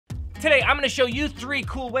Today, I'm gonna show you 3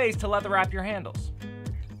 cool ways to leather wrap your handles.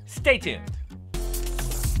 Stay tuned.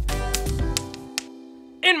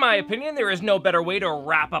 In my opinion, there is no better way to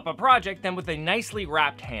wrap up a project than with a nicely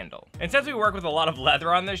wrapped handle. And since we work with a lot of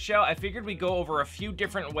leather on this show, I figured we'd go over a few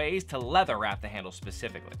different ways to leather wrap the handle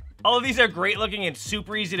specifically. All of these are great looking and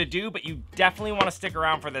super easy to do, but you definitely want to stick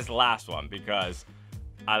around for this last one because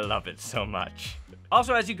I love it so much.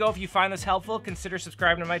 Also, as you go, if you find this helpful, consider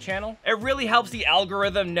subscribing to my channel. It really helps the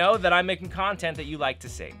algorithm know that I'm making content that you like to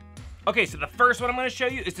see. Okay, so the first one I'm gonna show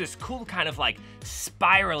you is this cool kind of like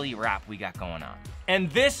spirally wrap we got going on. And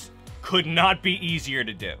this could not be easier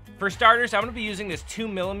to do. For starters, I'm gonna be using this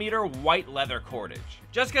 2mm white leather cordage,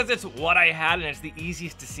 just because it's what I had and it's the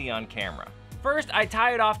easiest to see on camera. First, I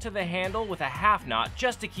tie it off to the handle with a half knot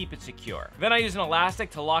just to keep it secure. Then I use an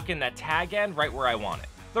elastic to lock in that tag end right where I want it.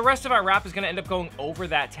 The rest of our wrap is gonna end up going over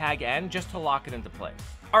that tag end just to lock it into place.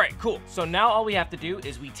 All right, cool. So now all we have to do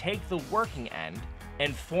is we take the working end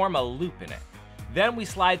and form a loop in it. Then we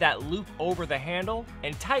slide that loop over the handle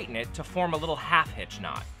and tighten it to form a little half hitch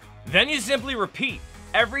knot. Then you simply repeat.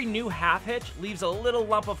 Every new half hitch leaves a little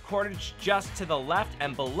lump of cordage just to the left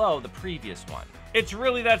and below the previous one. It's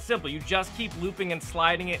really that simple. You just keep looping and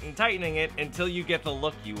sliding it and tightening it until you get the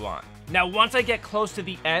look you want. Now, once I get close to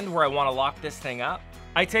the end where I want to lock this thing up,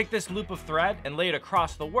 I take this loop of thread and lay it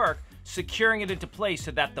across the work, securing it into place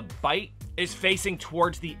so that the bite is facing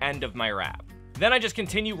towards the end of my wrap. Then I just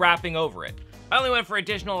continue wrapping over it. I only went for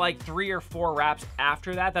additional like 3 or 4 wraps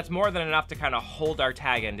after that. That's more than enough to kind of hold our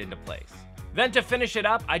tag end into place. Then to finish it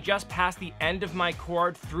up, I just pass the end of my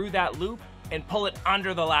cord through that loop and pull it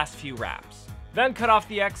under the last few wraps. Then cut off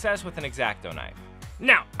the excess with an X-Acto knife.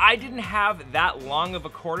 Now, I didn't have that long of a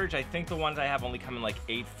cordage. I think the ones I have only come in like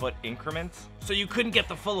 8-foot increments. So you couldn't get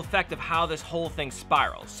the full effect of how this whole thing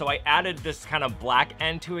spirals. So I added this kind of black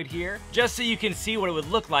end to it here, just so you can see what it would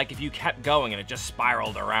look like if you kept going and it just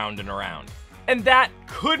spiraled around and around. And that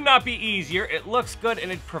could not be easier. It looks good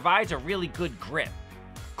and it provides a really good grip.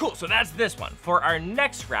 Cool, so that's this one. For our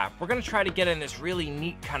next wrap, we're gonna try to get in this really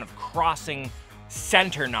neat kind of crossing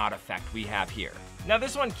center knot effect we have here. Now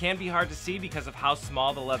this one can be hard to see because of how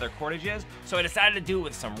small the leather cordage is, so I decided to do it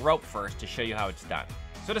with some rope first to show you how it's done.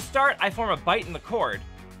 So to start, I form a bite in the cord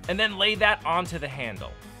and then lay that onto the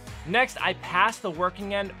handle. Next, I pass the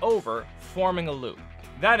working end over, forming a loop.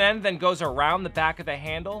 That end then goes around the back of the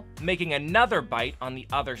handle, making another bite on the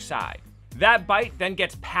other side. That bite then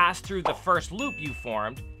gets passed through the first loop you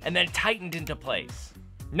formed and then tightened into place.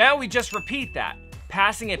 Now we just repeat that,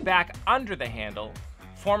 passing it back under the handle,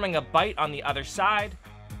 forming a bite on the other side,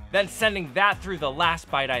 then sending that through the last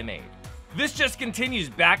bite I made. This just continues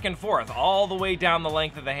back and forth all the way down the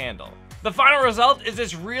length of the handle. The final result is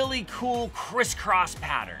this really cool crisscross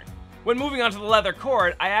pattern. When moving onto the leather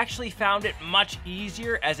cord, I actually found it much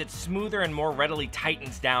easier as it's smoother and more readily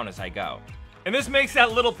tightens down as I go. And this makes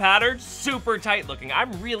that little pattern super tight looking.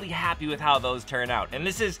 I'm really happy with how those turn out, and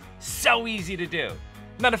this is so easy to do.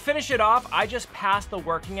 Now to finish it off, I just pass the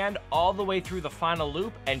working end all the way through the final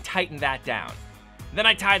loop and tighten that down. Then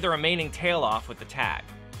I tie the remaining tail off with the tag.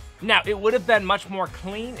 Now, it would have been much more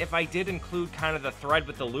clean if I did include kind of the thread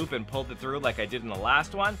with the loop and pulled it through like I did in the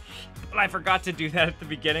last one, but I forgot to do that at the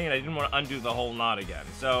beginning and I didn't want to undo the whole knot again.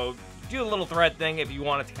 So do the little thread thing if you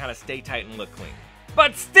want it to kind of stay tight and look clean.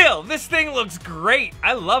 But still, this thing looks great.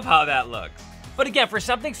 I love how that looks. But again, for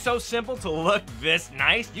something so simple to look this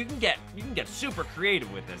nice, you can get super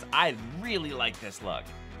creative with this. I really like this look.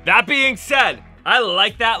 That being said, I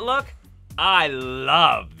like that look. I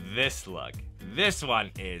love this look. This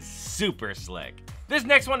one is super slick. This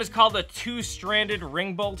next one is called a 2-stranded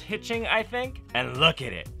ring bolt hitching, I think. And look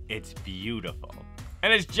at it, it's beautiful.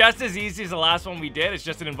 And it's just as easy as the last one we did, it's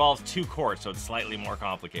just it involves 2 cords, so it's slightly more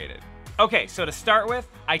complicated. Okay, so to start with,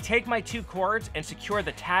 I take my 2 cords and secure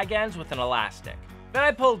the tag ends with an elastic. Then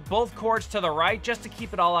I pull both cords to the right just to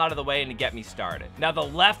keep it all out of the way and to get me started. Now the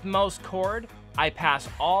leftmost cord, I pass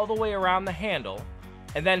all the way around the handle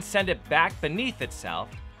and then send it back beneath itself,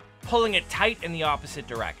 pulling it tight in the opposite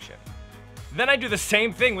direction. Then I do the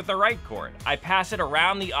same thing with the right cord. I pass it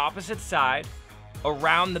around the opposite side,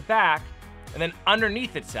 around the back, and then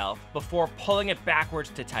underneath itself before pulling it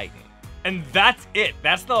backwards to tighten. And that's it.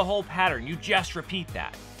 That's the whole pattern. You just repeat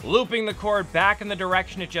that. Looping the cord back in the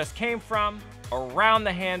direction it just came from, around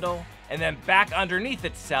the handle, and then back underneath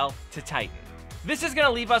itself to tighten. This is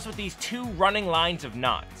gonna leave us with these 2 running lines of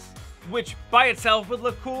knots, which by itself would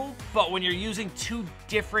look cool, but when you're using 2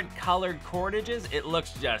 different colored cordages, it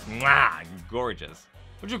looks just gorgeous.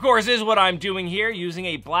 Which of course is what I'm doing here, using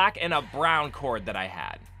a black and a brown cord that I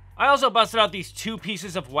had. I also busted out these 2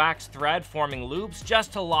 pieces of wax thread forming loops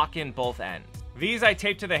just to lock in both ends. These I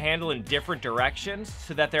tape to the handle in different directions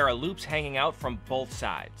so that there are loops hanging out from both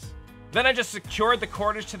sides. Then I just secured the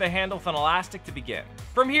cordage to the handle with an elastic to begin.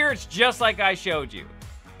 From here, it's just like I showed you.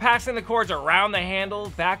 Passing the cords around the handle,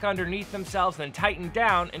 back underneath themselves, then tighten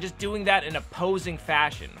down, and just doing that in opposing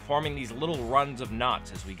fashion, forming these little runs of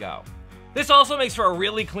knots as we go. This also makes for a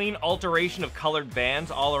really clean alteration of colored bands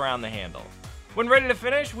all around the handle. When ready to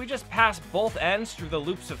finish, we just pass both ends through the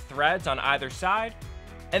loops of threads on either side,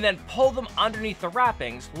 and then pull them underneath the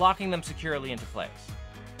wrappings, locking them securely into place.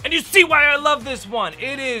 And you see why I love this one!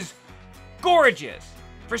 It is gorgeous!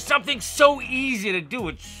 For something so easy to do,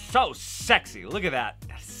 it's so sexy. Look at that.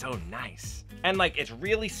 That's so nice. And like, it's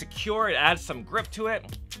really secure. It adds some grip to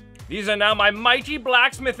it. These are now my mighty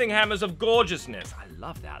blacksmithing hammers of gorgeousness. I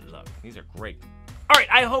love that look. These are great. All right,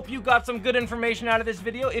 I hope you got some good information out of this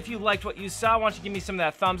video. If you liked what you saw, why don't you give me some of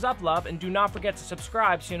that thumbs up love, and do not forget to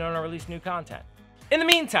subscribe so you know when I release new content. In the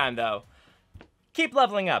meantime, though, keep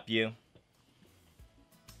leveling up, you.